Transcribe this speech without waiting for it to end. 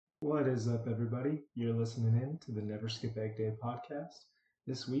What is up, everybody? You're listening in to the Never Skip Egg Day podcast.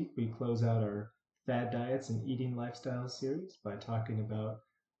 This week, we close out our fad diets and eating lifestyle series by talking about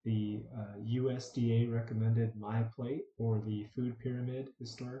the USDA recommended My Plate or the food pyramid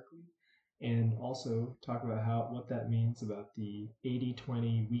historically, and also talk about what that means about the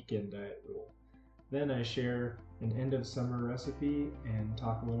 80-20 weekend diet rule. Then I share an end of summer recipe and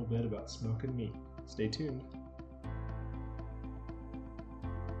talk a little bit about smoking meat. Stay tuned.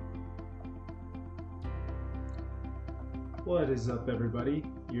 What is up, everybody?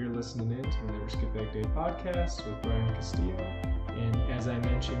 You're listening in to the Never Skip Egg Day podcast with Brian Castillo. And as I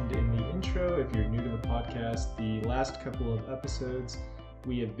mentioned in the intro, if you're new to the podcast, the last couple of episodes,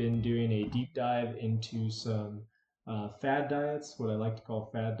 we have been doing a deep dive into some fad diets, what I like to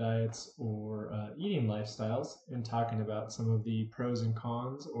call fad diets, or eating lifestyles, and talking about some of the pros and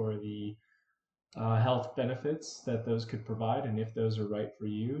cons or the health benefits that those could provide, and if those are right for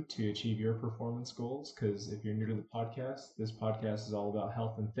you to achieve your performance goals. Because if you're new to the podcast, this podcast is all about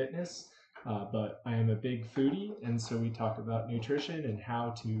health and fitness, but I am a big foodie, and so we talk about nutrition and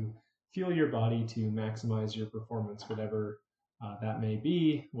how to fuel your body to maximize your performance, whatever that may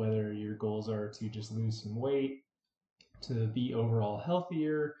be, whether your goals are to just lose some weight, to be overall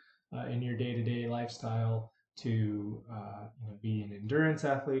healthier in your day-to-day lifestyle, to be an endurance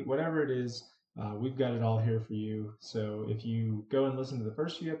athlete, whatever it is. We've got it all here for you. So if you go and listen to the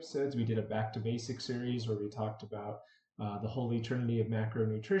first few episodes, we did a back to basics series where we talked about the holy trinity of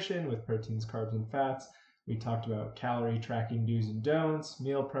macronutrition with proteins, carbs, and fats. We talked about calorie tracking do's and don'ts,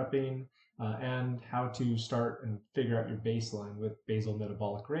 meal prepping, and how to start and figure out your baseline with basal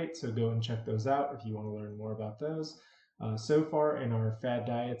metabolic rate. So go and check those out if you want to learn more about those. So far in our fad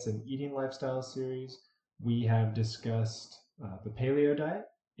diets and eating lifestyle series, we have discussed the paleo diet,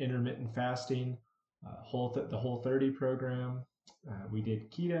 intermittent fasting, the Whole 30 program. We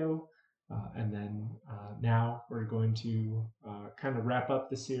did keto, and then now we're going to kind of wrap up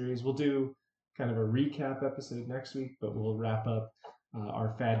the series. We'll do kind of a recap episode next week, but we'll wrap up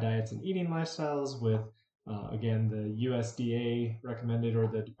our fad diets and eating lifestyles with again, the USDA recommended, or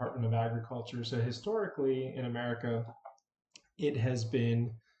the Department of Agriculture. So historically in America, it has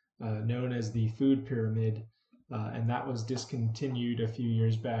been known as the food pyramid, and that was discontinued a few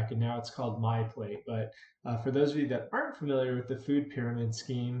years back, and now it's called My Plate. But for those of you that aren't familiar with the food pyramid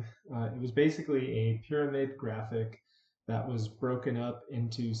scheme, it was basically a pyramid graphic that was broken up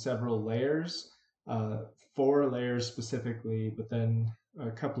into several layers, 4 layers specifically, but then a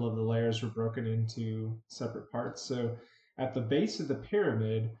couple of the layers were broken into separate parts. So at the base of the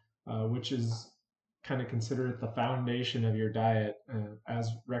pyramid, which is kind of consider it the foundation of your diet,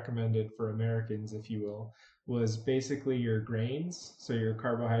 as recommended for Americans, if you will, was basically your grains. So your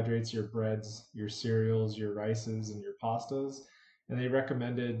carbohydrates, your breads, your cereals, your rices, and your pastas. And they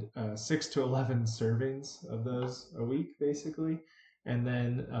recommended 6 to 11 servings of those a week, basically. And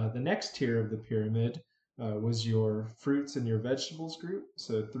then the next tier of the pyramid was your fruits and your vegetables group.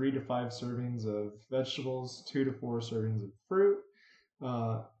 So 3 to 5 servings of vegetables, 2 to 4 servings of fruit,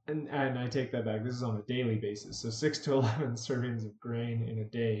 and I take that back. This is on a daily basis. So 6 to 11 servings of grain in a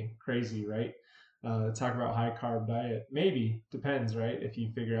day. Crazy, right? Talk about high carb diet. Maybe, depends, right? If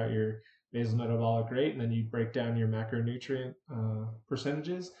you figure out your basal metabolic rate and then you break down your macronutrient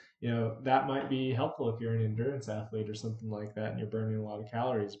percentages, that might be helpful if you're an endurance athlete or something like that and you're burning a lot of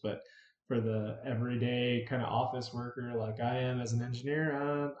calories. But for the everyday kind of office worker like I am as an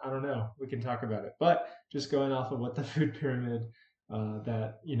engineer, I don't know. We can talk about it. But just going off of what the food pyramid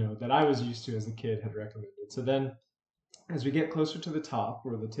that I was used to as a kid had recommended. So then, as we get closer to the top,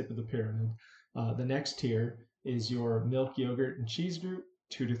 or the tip of the pyramid, the next tier is your milk, yogurt, and cheese group,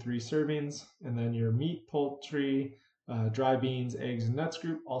 2 to 3 servings, and then your meat, poultry, dry beans, eggs, and nuts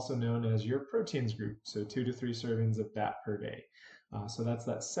group, also known as your proteins group, so 2 to 3 servings of that per day. So that's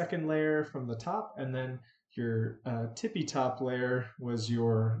that second layer from the top, and then your tippy top layer was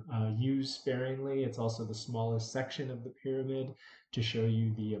your use sparingly. It's also the smallest section of the pyramid to show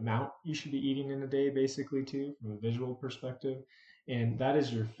you the amount you should be eating in a day, basically, too, from a visual perspective. And that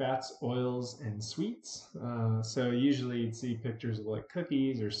is your fats, oils, and sweets. So usually you'd see pictures of like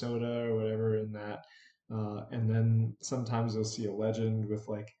cookies or soda or whatever in that. And then sometimes you'll see a legend with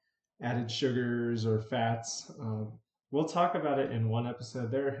like added sugars or fats. We'll talk about it in one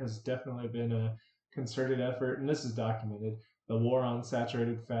episode. There has definitely been a concerted effort, and this is documented, the war on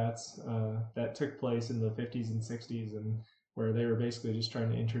saturated fats that took place in the 50s and 60s, and where they were basically just trying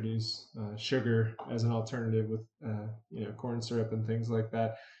to introduce sugar as an alternative with corn syrup and things like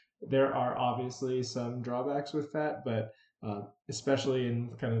that. There are obviously some drawbacks with that, but especially in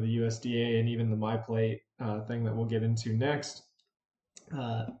kind of the USDA and even the My Plate thing that we'll get into next,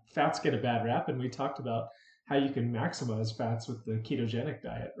 fats get a bad rap, and we talked about how you can maximize fats with the ketogenic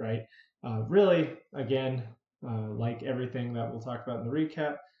diet, right? Really, again, like everything that we'll talk about in the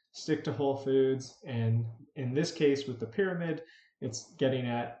recap, stick to whole foods. And in this case, with the pyramid, it's getting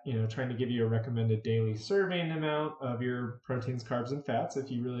at, trying to give you a recommended daily serving amount of your proteins, carbs, and fats if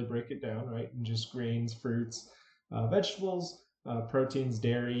you really break it down, right? And just grains, fruits, vegetables, proteins,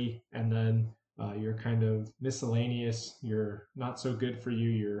 dairy, and then your kind of miscellaneous, your not so good for you,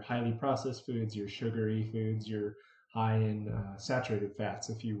 your highly processed foods, your sugary foods, your high in saturated fats,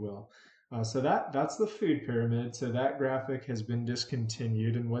 if you will. So that's the food pyramid. So that graphic has been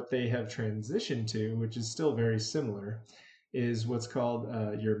discontinued, and what they have transitioned to, which is still very similar, is what's called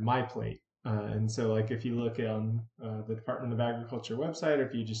your My Plate. And so, like if you look on the Department of Agriculture website, or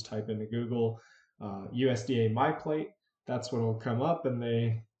if you just type into Google USDA My Plate, that's what will come up, and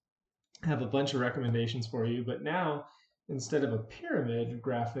they have a bunch of recommendations for you. But now, instead of a pyramid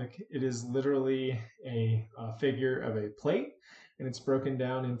graphic, it is literally a figure of a plate, and it's broken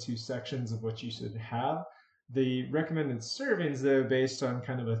down into sections of what you should have. The recommended servings, though, based on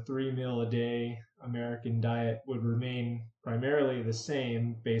kind of a 3 meal a day American diet, would remain primarily the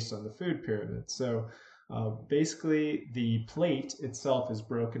same based on the food pyramid. So basically, the plate itself is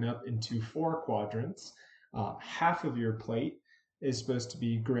broken up into 4 quadrants. Half of your plate is supposed to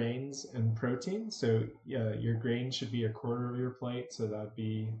be grains and protein. So your grains should be a quarter of your plate. So that'd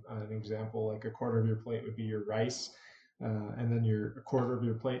be an example, like a quarter of your plate would be your rice. And then a quarter of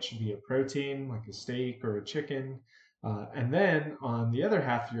your plate should be a protein, like a steak or a chicken. And then on the other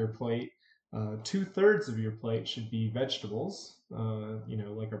half of your plate, 2/3 of your plate should be vegetables,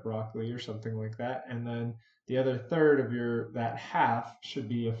 like a broccoli or something like that. And then the other third of that half should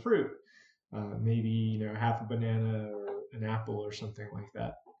be a fruit, maybe half a banana or an apple or something like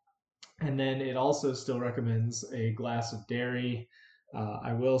that. And then it also still recommends a glass of dairy.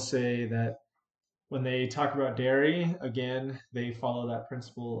 I will say that when they talk about dairy, again, they follow that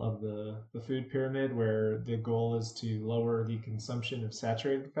principle of the food pyramid where the goal is to lower the consumption of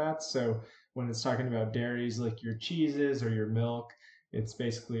saturated fats. So when it's talking about dairies like your cheeses or your milk, it's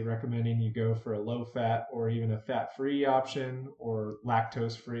basically recommending you go for a low fat or even a fat free option or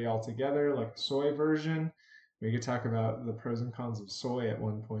lactose free altogether, like a soy version. We could talk about the pros and cons of soy at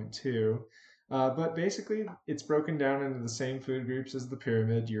one point too. But basically, it's broken down into the same food groups as the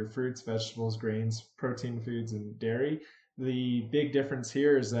pyramid: your fruits, vegetables, grains, protein foods, and dairy. The big difference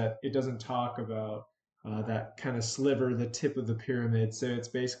here is that it doesn't talk about that kind of sliver, the tip of the pyramid. So it's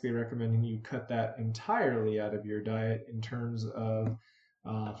basically recommending you cut that entirely out of your diet in terms of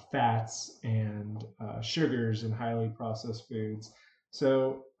fats and sugars and highly processed foods.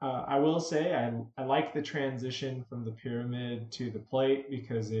 So I will say I like the transition from the pyramid to the plate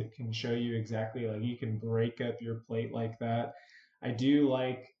because it can show you exactly, like, you can break up your plate like that. I do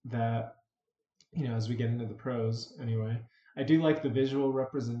like that, as we get into the pros anyway. I do like the visual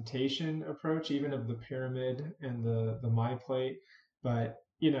representation approach, even of the pyramid and the My Plate. But,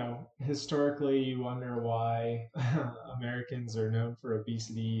 historically, you wonder why Americans are known for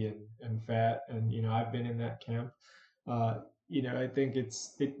obesity and fat. And, I've been in that camp. Uh, I think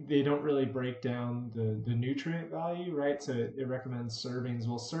they don't really break down the nutrient value, right? So it recommends servings.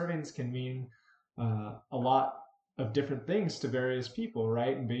 Well, servings can mean a lot of different things to various people,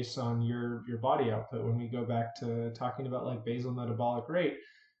 right? And based on your body output. When we go back to talking about like basal metabolic rate,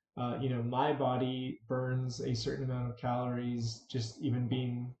 my body burns a certain amount of calories just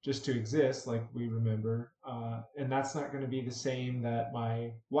to exist, like we remember, and that's not going to be the same that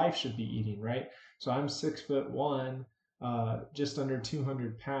my wife should be eating, right? So I'm 6'1", just under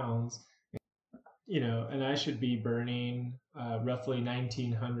 200 pounds, and I should be burning roughly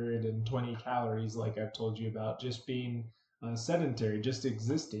 1,920 calories, like I've told you about, just being sedentary, just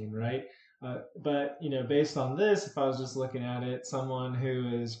existing, right? But based on this, if I was just looking at it, someone who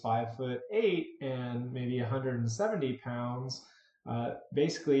is 5'8" and maybe 170 pounds,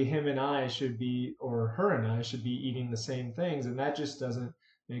 basically him and I should be, or her and I should be eating the same things, and that just doesn't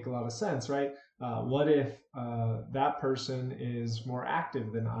make a lot of sense, right? What if that person is more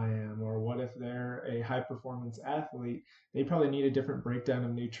active than I am? Or what if they're a high performance athlete? They probably need a different breakdown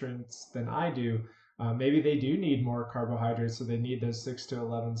of nutrients than I do. Maybe they do need more carbohydrates, so they need those 6 to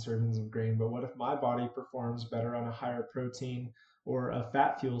 11 servings of grain. But what if my body performs better on a higher protein or a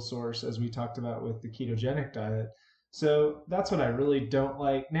fat fuel source, as we talked about with the ketogenic diet? So that's what I really don't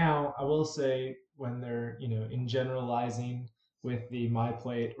like. Now, I will say, when they're, in generalizing with the My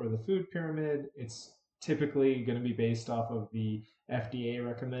Plate or the food pyramid, it's typically going to be based off of the FDA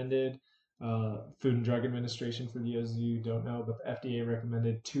recommended Food and Drug Administration, for those of you who don't know, but the FDA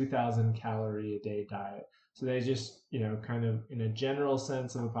recommended 2,000 calorie a day diet. So they just, kind of in a general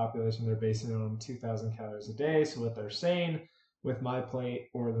sense of a population, they're basing it on 2,000 calories a day. So what they're saying with my plate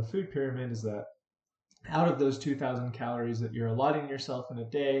or the food pyramid is that out of those 2,000 calories that you're allotting yourself in a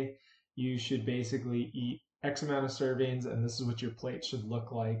day, you should basically eat X amount of servings, and this is what your plate should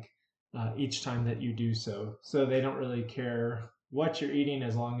look like each time that you do so. So they don't really care what you're eating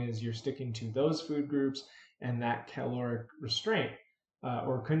as long as you're sticking to those food groups and that caloric restraint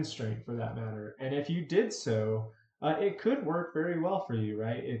or constraint for that matter. And if you did so, it could work very well for you,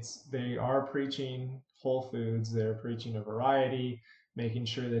 right? They are preaching whole foods, they're preaching a variety, making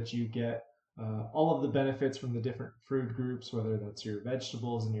sure that you get all of the benefits from the different food groups, whether that's your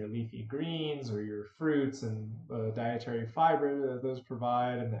vegetables and your leafy greens or your fruits and the dietary fiber that those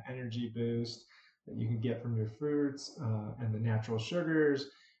provide and the energy boost that you can get from your fruits and the natural sugars.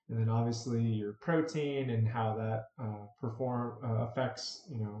 And then obviously your protein and how that affects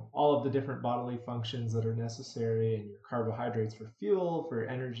all of the different bodily functions that are necessary, and your carbohydrates for fuel, for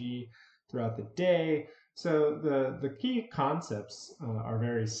energy throughout the day. So the key concepts are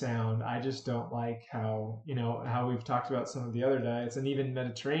very sound. I just don't like how we've talked about some of the other diets, and even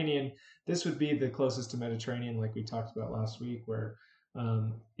Mediterranean. This would be the closest to Mediterranean, like we talked about last week, where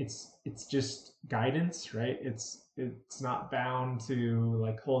it's just guidance, right? It's not bound to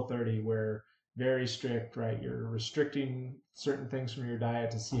like Whole30, where very strict, right? You're restricting certain things from your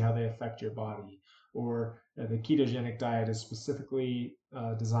diet to see how they affect your body, or the ketogenic diet is specifically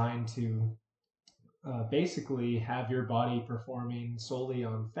designed to basically have your body performing solely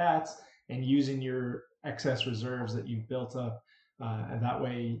on fats and using your excess reserves that you've built up. And that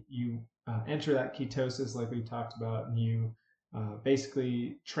way you enter that ketosis, like we talked about, and you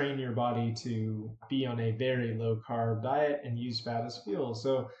basically train your body to be on a very low carb diet and use fat as fuel.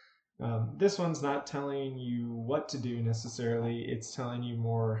 So this one's not telling you what to do necessarily. It's telling you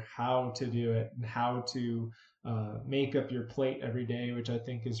more how to do it and how to make up your plate every day, which I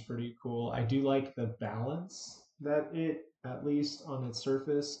think is pretty cool. I do like the balance that it, at least on its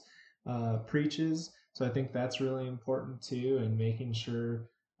surface, preaches. So I think that's really important too, and making sure,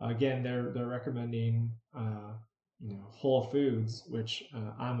 again, they're recommending whole foods, which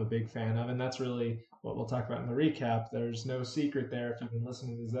I'm a big fan of, and that's really what we'll talk about in the recap. There's no secret there if you've been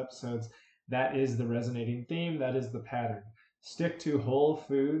listening to these episodes. That is the resonating theme. That is the pattern. Stick to whole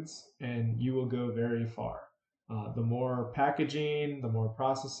foods, and you will go very far. The more packaging, the more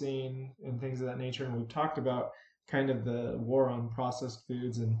processing, and things of that nature. And we've talked about kind of the war on processed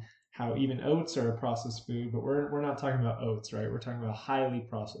foods and how even oats are a processed food, but we're not talking about oats, right? We're talking about highly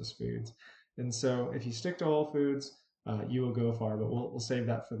processed foods. And so if you stick to whole foods, you will go far, but we'll save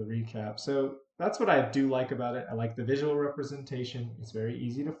that for the recap. So that's what I do like about it. I like the visual representation. It's very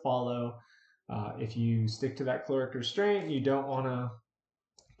easy to follow. If you stick to that caloric restraint, you don't want to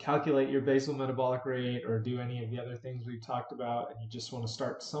calculate your basal metabolic rate or do any of the other things we've talked about, and you just want to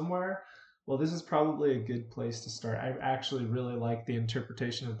start somewhere, well, this is probably a good place to start. I actually really like the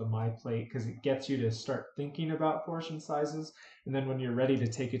interpretation of the My Plate because it gets you to start thinking about portion sizes. And then when you're ready to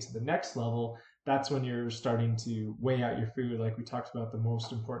take it to the next level, that's when you're starting to weigh out your food, like we talked about, the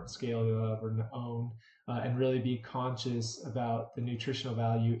most important scale you'll ever own, and really be conscious about the nutritional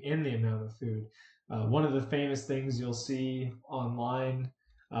value in the amount of food. One of the famous things you'll see online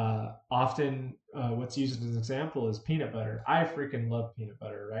often, what's used as an example is peanut butter. I freaking love peanut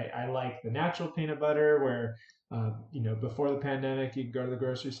butter, right? I like the natural peanut butter where, before the pandemic, you could go to the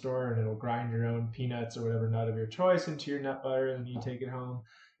grocery store and it'll grind your own peanuts or whatever nut of your choice into your nut butter and you take it home.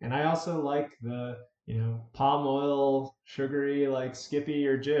 And I also like the, palm oil, sugary, like Skippy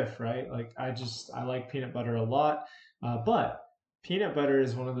or Jif, right? Like I like peanut butter a lot. But peanut butter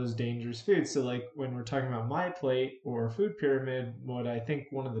is one of those dangerous foods. So like when we're talking about My Plate or food pyramid, what I think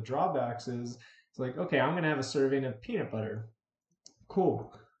one of the drawbacks is, it's like, okay, I'm going to have a serving of peanut butter.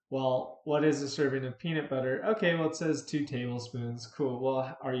 Cool. Well, what is a serving of peanut butter? Okay, well, it says 2 tablespoons. Cool.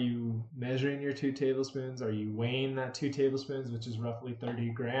 Well, are you measuring your 2 tablespoons? Are you weighing that 2 tablespoons, which is roughly 30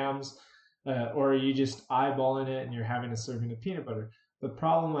 grams? Or are you just eyeballing it and you're having a serving of peanut butter? The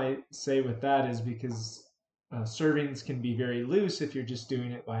problem I say with that is because servings can be very loose if you're just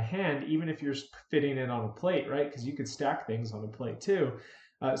doing it by hand, even if you're fitting it on a plate, right? Because you could stack things on a plate too.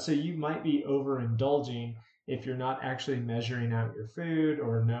 So you might be overindulging if you're not actually measuring out your food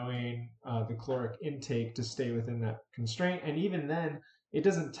or knowing the caloric intake to stay within that constraint. And even then, it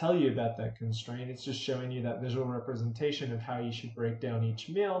doesn't tell you about that constraint. It's just showing you that visual representation of how you should break down each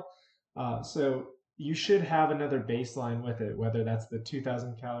meal. So you should have another baseline with it, whether that's the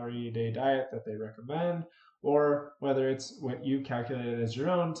 2,000 calorie a day diet that they recommend, or whether it's what you calculated as your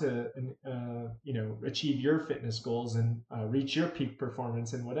own to achieve your fitness goals and reach your peak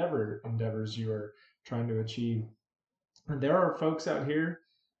performance in whatever endeavors you are trying to achieve. And there are folks out here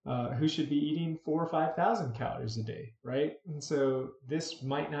who should be eating 4,000 or 5,000 calories a day, right? And so this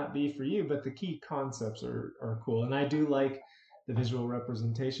might not be for you, but the key concepts are cool. And I do like the visual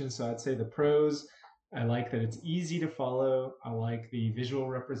representation. So I'd say the pros, I like that it's easy to follow. I like the visual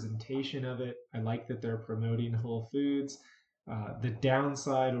representation of it. I like that they're promoting whole foods. The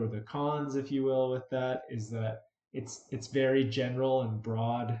downside or the cons, if you will, with that is that it's very general and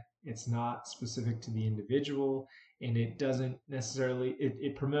broad. It's not specific to the individual, and it doesn't necessarily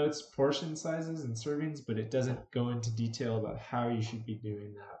it promotes portion sizes and servings, but it doesn't go into detail about how you should be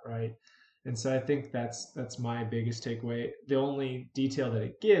doing that, right? And so I think that's my biggest takeaway. The only detail that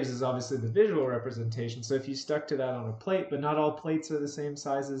it gives is obviously the visual representation. So if you stuck to that on a plate, but not all plates are the same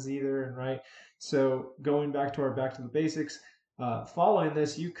sizes either, and right. So going back to the basics, following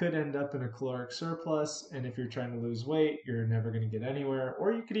this, you could end up in a caloric surplus, and if you're trying to lose weight, you're never going to get anywhere,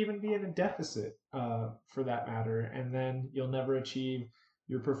 or you could even be in a deficit for that matter, and then you'll never achieve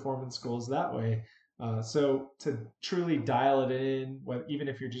your performance goals that way. So to truly dial it in, even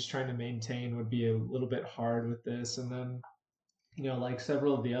if you're just trying to maintain, would be a little bit hard with this. And then, like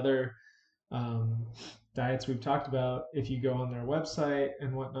several of the other um, diets we've talked about, if you go on their website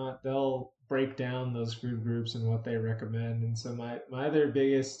and whatnot, they'll break down those food groups and what they recommend. And so my other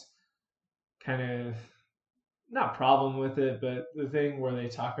biggest kind of not problem with it, but the thing where they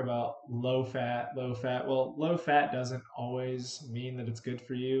talk about low fat, well, low fat doesn't always mean that it's good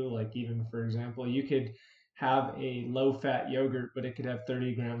for you. Like, even for example, you could have a low fat yogurt, but it could have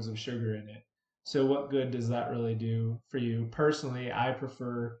 30 grams of sugar in it. So, what good does that really do for you? Personally, I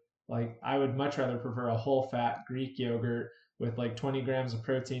would much rather prefer a whole fat Greek yogurt with like 20 grams of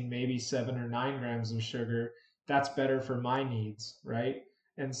protein, maybe 7 or 9 grams of sugar. That's better for my needs, right?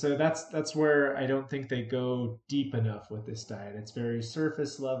 And so that's where I don't think they go deep enough with this diet. It's very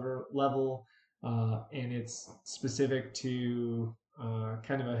surface level, and it's specific to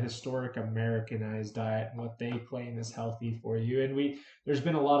kind of a historic Americanized diet and what they claim is healthy for you. And there's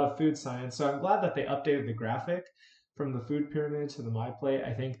been a lot of food science, so I'm glad that they updated the graphic from the food pyramid to the My Plate.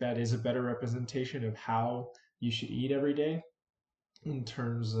 I think that is a better representation of how you should eat every day in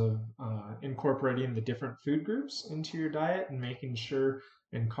terms of incorporating the different food groups into your diet and making sure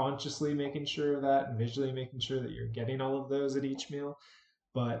and consciously making sure of that and visually making sure that you're getting all of those at each meal.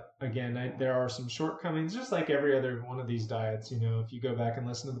 But again, there are some shortcomings, just like every other one of these diets. If you go back and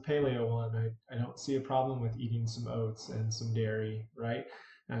listen to the paleo one, I don't see a problem with eating some oats and some dairy, right?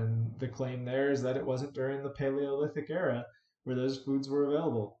 And the claim there is that it wasn't during the Paleolithic era where those foods were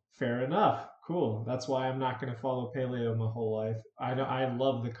available. Fair enough. Cool. That's why I'm not going to follow paleo my whole life. I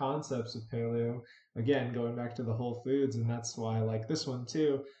love the concepts of paleo. Again, going back to the whole foods, and that's why I like this one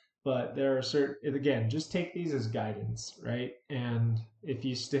too. But there are certain, again, just take these as guidance, right? And if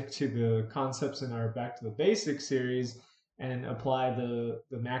you stick to the concepts in our Back to the Basics series and apply the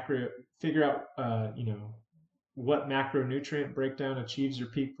macro, figure out, what macronutrient breakdown achieves your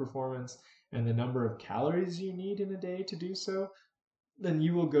peak performance and the number of calories you need in a day to do so, then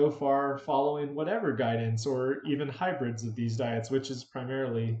you will go far following whatever guidance or even hybrids of these diets, which is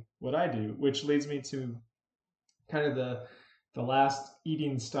primarily what I do, which leads me to kind of the last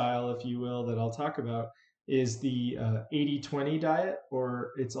eating style, if you will, that I'll talk about is the 80-20 diet,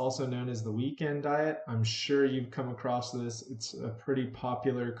 or it's also known as the weekend diet. I'm sure you've come across this. It's a pretty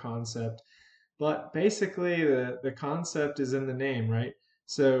popular concept. But basically, the concept is in the name, right?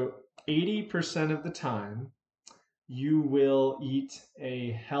 So 80% of the time, you will eat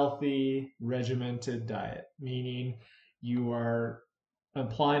a healthy, regimented diet, meaning you are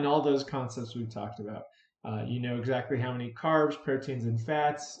applying all those concepts we've talked about. You know exactly how many carbs, proteins, and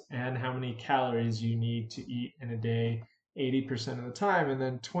fats, and how many calories you need to eat in a day 80% of the time. And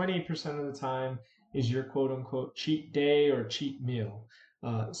then 20% of the time is your quote unquote cheat day or cheat meal.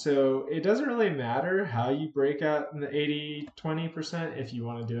 So it doesn't really matter how you break out in the 80-20%. If you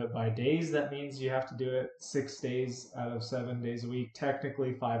want to do it by days, that means you have to do it 6 days out of 7 days a week,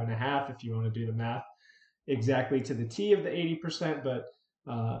 technically 5.5 if you want to do the math exactly to the T of the 80%, but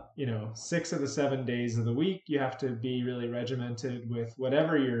 6 of the 7 days of the week, you have to be really regimented with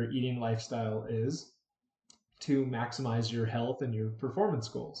whatever your eating lifestyle is to maximize your health and your performance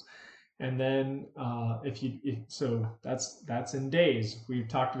goals. And then so that's in days. We've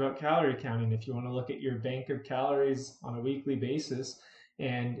talked about calorie counting. If you want to look at your bank of calories on a weekly basis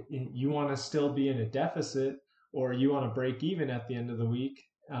and you want to still be in a deficit or you want to break even at the end of the week,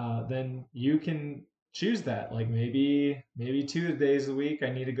 then you can choose that. Like maybe 2 days a week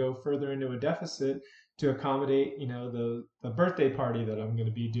I need to go further into a deficit to accommodate the birthday party that I'm going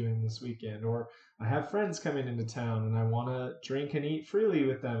to be doing this weekend, or I have friends coming into town and I want to drink and eat freely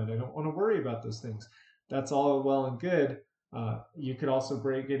with them and I don't want to worry about those things. that's all well and good. You could also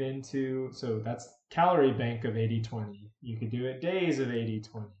break it into, so that's calorie bank of 80/20. You could do it days of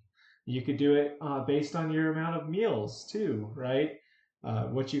 80/20. You could do it based on your amount of meals too, right?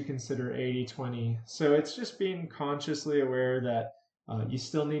 What you consider 80/20. So it's just being consciously aware that you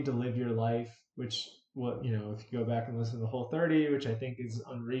still need to live your life, which, what, if you go back and listen to the Whole 30, which I think is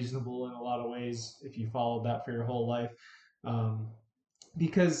unreasonable in a lot of ways if you followed that for your whole life. Um,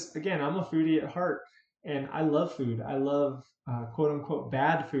 because again, I'm a foodie at heart, and I love food. I love quote unquote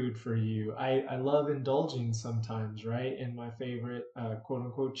bad food for you. I love indulging sometimes, right, in my favorite quote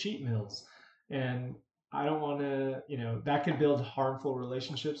unquote cheat meals. And I don't want to, that could build harmful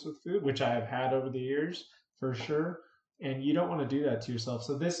relationships with food, which I have had over the years for sure. And you don't want to do that to yourself.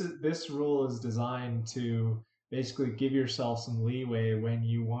 So this rule is designed to basically give yourself some leeway when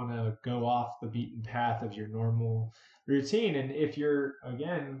you want to go off the beaten path of your normal routine. And if you're,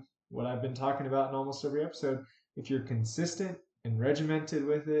 again, what I've been talking about in almost every episode, if you're consistent and regimented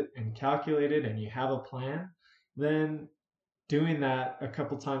with it and calculated and you have a plan, then doing that a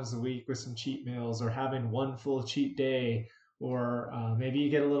couple times a week with some cheat meals, or having one full cheat day, or maybe you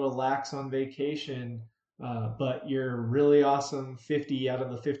get a little lax on vacation, but you're really awesome 50 out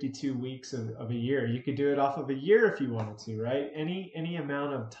of the 52 weeks of a year. You could do it off of a year if you wanted to, right? Any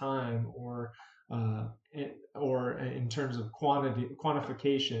amount of time, uh, or in terms of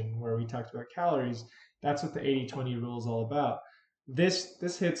quantification, where we talked about calories. That's what the 80/20 rule is all about.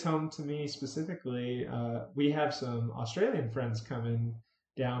 This hits home to me specifically. We have some Australian friends coming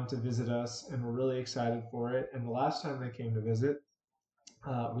down to visit us, and we're really excited for it. And the last time they came to visit,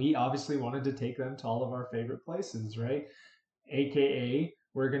 we obviously wanted to take them to all of our favorite places, right? AKA,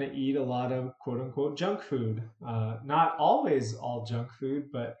 we're going to eat a lot of quote unquote junk food. Not always all junk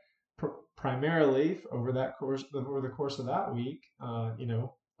food, but primarily over the course of that week,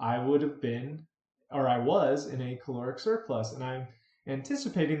 I would have been, or I was, in a caloric surplus, and I'm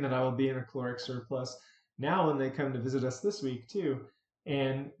anticipating that I will be in a caloric surplus now when they come to visit us this week too.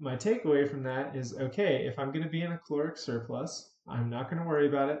 And my takeaway from that is, okay, if I'm going to be in a caloric surplus, I'm not going to worry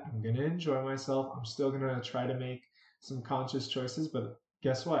about it. I'm going to enjoy myself. I'm still going to try to make some conscious choices, but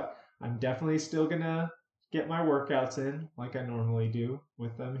guess what? I'm definitely still going to get my workouts in like I normally do,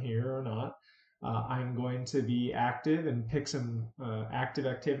 with them here or not. I'm going to be active and pick some active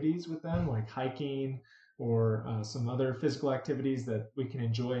activities with them, like hiking, or some other physical activities that we can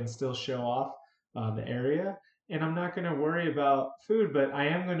enjoy and still show off the area. And I'm not going to worry about food, but I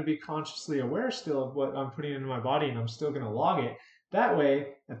am going to be consciously aware still of what I'm putting into my body, and I'm still going to log it. That way,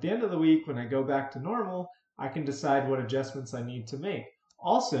 at the end of the week, when I go back to normal, I can decide what adjustments I need to make.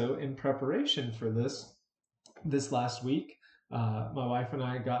 Also, in preparation for this last week, my wife and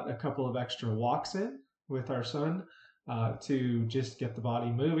I got a couple of extra walks in with our son, to just get the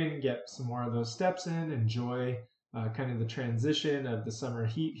body moving, get some more of those steps in, enjoy kind of the transition of the summer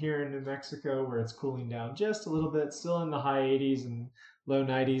heat here in New Mexico, where it's cooling down just a little bit, still in the high 80s and low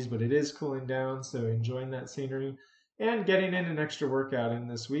 90s, but it is cooling down. So enjoying that scenery and getting in an extra workout in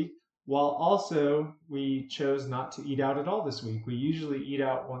this week. While also, we chose not to eat out at all this week. We usually eat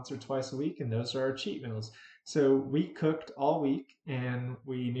out once or twice a week, and those are our cheat meals. So we cooked all week, and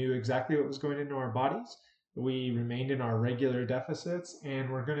we knew exactly what was going into our bodies. We remained in our regular deficits, and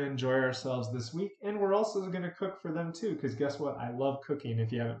we're going to enjoy ourselves this week. And we're also going to cook for them too, because guess what? I love cooking,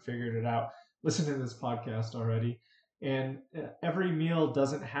 if you haven't figured it out. Listen to this podcast already. And every meal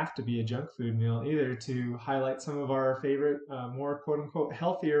doesn't have to be a junk food meal either, to highlight some of our favorite, more quote unquote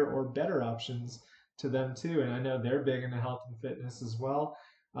healthier or better options to them too. And I know they're big into health and fitness as well.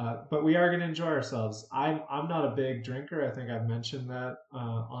 But we are going to enjoy ourselves. I'm not a big drinker. I think I've mentioned that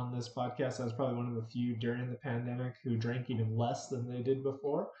on this podcast. I was probably one of the few during the pandemic who drank even less than they did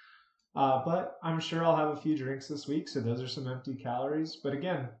before. But I'm sure I'll have a few drinks this week, so those are some empty calories. But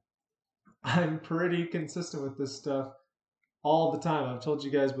again, I'm pretty consistent with this stuff all the time. I've told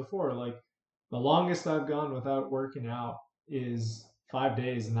you guys before, like, the longest I've gone without working out is 5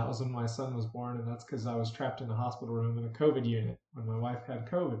 days, and that was when my son was born, and that's because I was trapped in a hospital room in a COVID unit when my wife had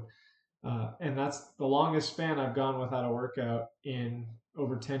COVID. And that's the longest span I've gone without a workout in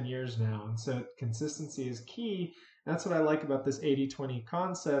over 10 years now. And so consistency is key. That's what I like about this 80/20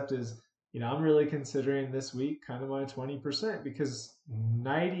 concept is, I'm really considering this week kind of my 20%, because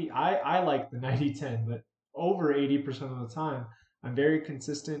I like the 90/10, but over 80% of the time, I'm very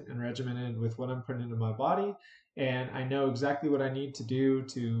consistent and regimented with what I'm putting into my body. And I know exactly what I need to do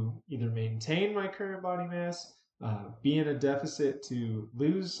to either maintain my current body mass, be in a deficit to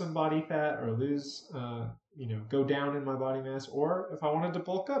lose some body fat, or go down in my body mass, or if I wanted to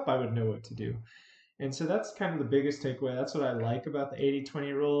bulk up, I would know what to do. And so that's kind of the biggest takeaway. That's what I like about the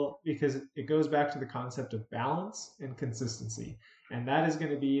 80-20 rule, because it goes back to the concept of balance and consistency. And that is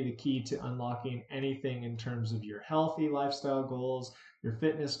going to be the key to unlocking anything in terms of your healthy lifestyle goals, your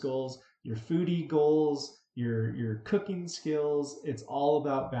fitness goals, your foodie goals, your cooking skills. It's all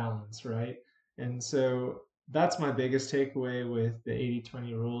about balance, right? And so that's my biggest takeaway with the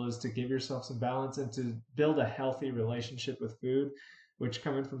 80-20 rule, is to give yourself some balance and to build a healthy relationship with food, which,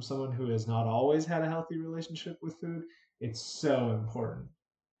 coming from someone who has not always had a healthy relationship with food, it's so important,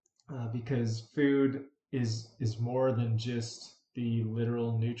 because food is more than just the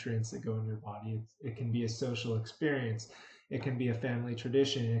literal nutrients that go in your body. It can be a social experience, it can be a family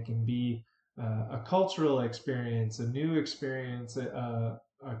tradition, it can be a cultural experience, a new experience, a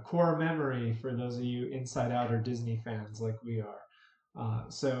core memory for those of you Inside Out or Disney fans like we are.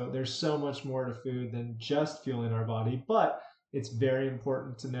 So there's so much more to food than just fueling our body, but it's very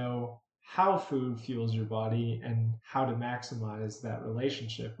important to know how food fuels your body and how to maximize that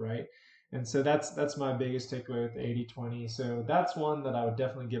relationship, right? And so that's my biggest takeaway with the 80-20. So that's one that I would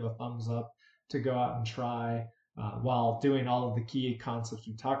definitely give a thumbs up to go out and try, while doing all of the key concepts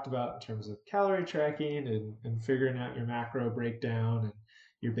we talked about in terms of calorie tracking and figuring out your macro breakdown and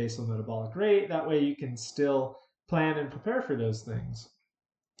your basal metabolic rate. That way you can still plan and prepare for those things.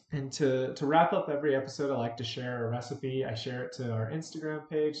 And to wrap up every episode, I like to share a recipe. I share it to our Instagram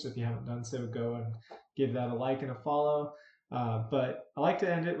page. So if you haven't done so, go and give that a like and a follow. But I like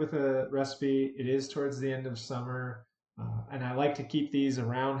to end it with a recipe. It is towards the end of summer, and I like to keep these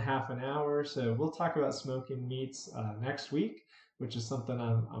around half an hour. So we'll talk about smoking meats next week, which is something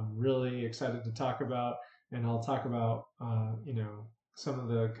I'm really excited to talk about. And I'll talk about, some of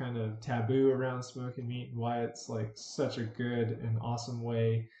the kind of taboo around smoking meat and why it's like such a good and awesome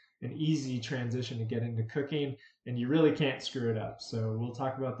way, an easy transition to get into cooking, and you really can't screw it up. So we'll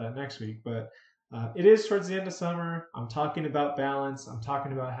talk about that next week. But it is towards the end of summer. I'm talking about balance. I'm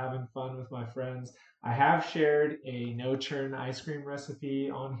talking about having fun with my friends. I have shared a no churn ice cream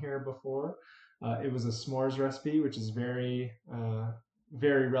recipe on here before. It was a s'mores recipe, which is very,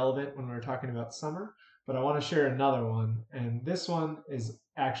 very relevant when we're talking about summer. But I want to share another one, and this one is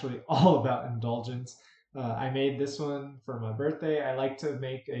actually all about indulgence. I made this one for my birthday. I like to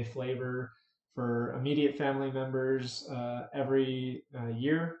make a flavor for immediate family members every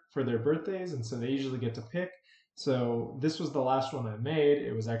year for their birthdays, and so they usually get to pick. So this was the last one I made.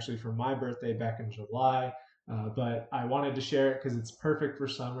 It was actually for my birthday back in July, but I wanted to share it because it's perfect for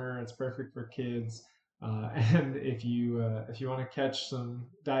summer. It's perfect for kids. And if you want to catch some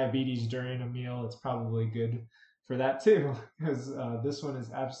diabetes during a meal, it's probably good for that too, because this one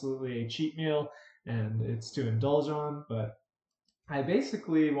is absolutely a cheat meal and it's to indulge on. But I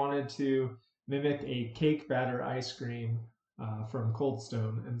basically wanted to mimic a cake batter ice cream from Cold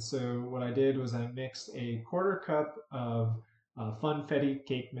Stone. And so what I did was I mixed a quarter cup of Funfetti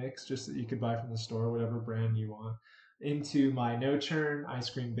cake mix, just that you could buy from the store, whatever brand you want, into my no churn ice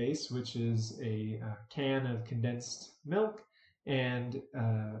cream base, which is a can of condensed milk and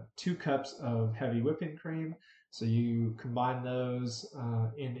 2 cups of heavy whipping cream. So you combine those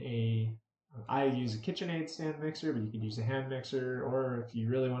in a I use a KitchenAid stand mixer, but you could use a hand mixer, or if you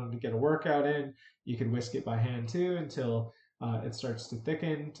really wanted to get a workout in, you could whisk it by hand too until it starts to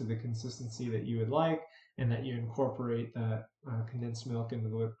thicken to the consistency that you would like, and that you incorporate that condensed milk into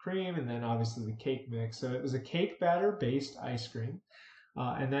the whipped cream, and then obviously the cake mix. So it was a cake batter based ice cream.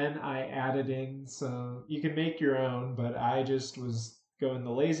 And then I added in some, you can make your own, but I just was going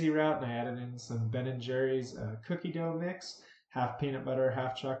the lazy route and I added in some Ben & Jerry's cookie dough mix, half peanut butter,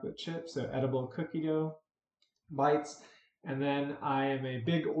 half chocolate chip, so edible cookie dough bites. And then I am a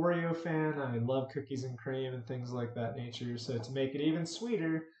big Oreo fan. I love cookies and cream and things like that nature. So to make it even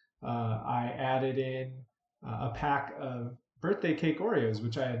sweeter, I added in a pack of birthday cake Oreos,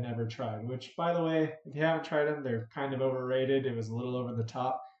 which I had never tried. Which, by the way, if you haven't tried them, they're kind of overrated. It was a little over the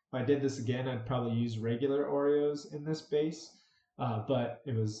top. If I did this again, I'd probably use regular Oreos in this base. But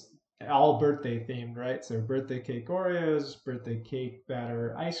it was all birthday themed, right? So birthday cake Oreos, birthday cake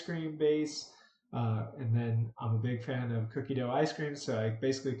batter ice cream base, and then I'm a big fan of cookie dough ice cream. So I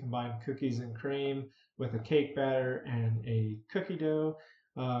basically combined cookies and cream with a cake batter and a cookie dough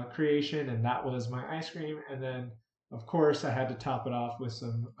creation, and that was my ice cream. And then, of course, I had to top it off with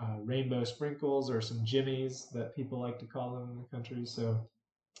some rainbow sprinkles, or some jimmies that people like to call them in the country. So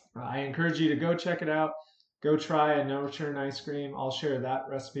I encourage you to go check it out. Go try a no churn ice cream. I'll share that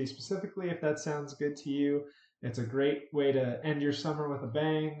recipe specifically if that sounds good to you. It's a great way to end your summer with a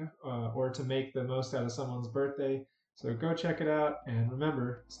bang, or to make the most out of someone's birthday. So go check it out, and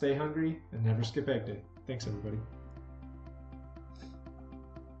remember, stay hungry and never skip egg day. Thanks, everybody.